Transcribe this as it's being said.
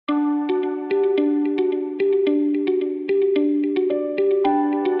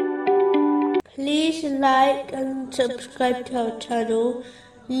like and subscribe to our channel.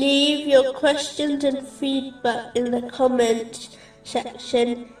 Leave your questions and feedback in the comments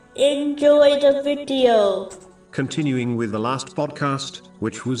section. Enjoy the video. Continuing with the last podcast,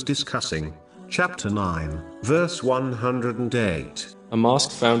 which was discussing chapter 9, verse 108. A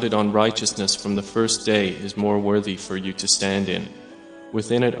mosque founded on righteousness from the first day is more worthy for you to stand in.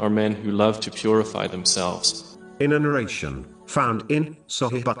 Within it are men who love to purify themselves. In a narration found in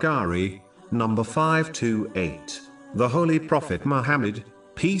Sahih Bukhari, number 528, the Holy Prophet Muhammad,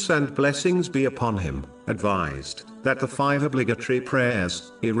 peace and blessings be upon him, advised that the 5 obligatory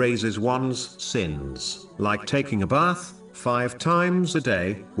prayers erases one's sins, like taking a bath 5 times a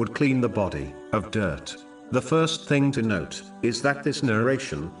day, would clean the body of dirt. The first thing to note is that this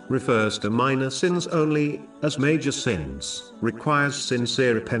narration refers to minor sins only, as major sins requires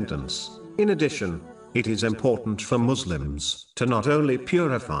sincere repentance. In addition, it is important for Muslims to not only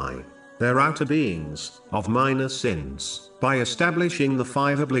purify their outer beings of minor sins by establishing the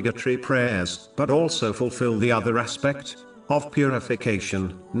 5 obligatory prayers, but also fulfill the other aspect of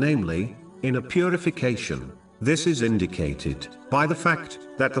purification, namely inner purification. This is indicated by the fact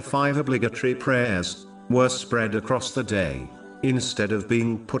that the 5 obligatory prayers were spread across the day, instead of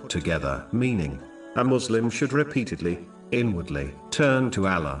being put together, meaning a Muslim should repeatedly, inwardly, turn to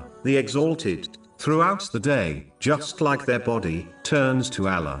Allah, the Exalted, throughout the day, just like their body turns to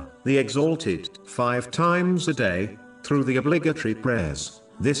Allah, the Exalted, 5 times a day, through the obligatory prayers.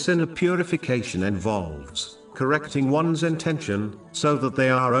 This inner purification involves correcting one's intention, so that they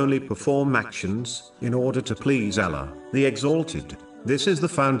are only perform actions in order to please Allah, the Exalted. This is the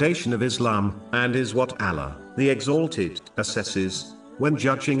foundation of Islam, and is what Allah, the Exalted, assesses when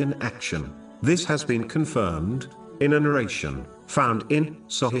judging an action. This has been confirmed in a narration found in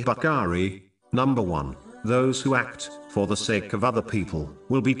Sahih Bukhari, number 1. Those who act for the sake of other people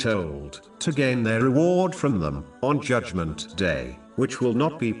will be told to gain their reward from them on Judgment Day, which will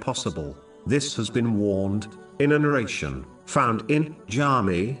not be possible. This has been warned in a narration found in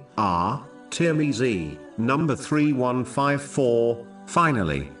Jami Tirmizi, number 3154.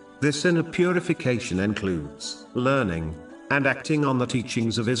 Finally, this inner purification includes learning and acting on the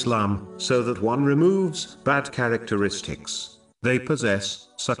teachings of Islam, so that one removes bad characteristics they possess,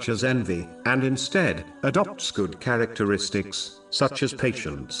 such as envy, and instead adopts good characteristics, such as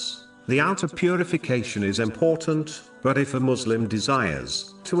patience. The outer purification is important, but if a Muslim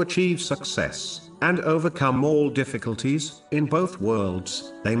desires to achieve success and overcome all difficulties in both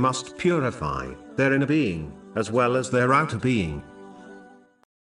worlds, they must purify their inner being as well as their outer being.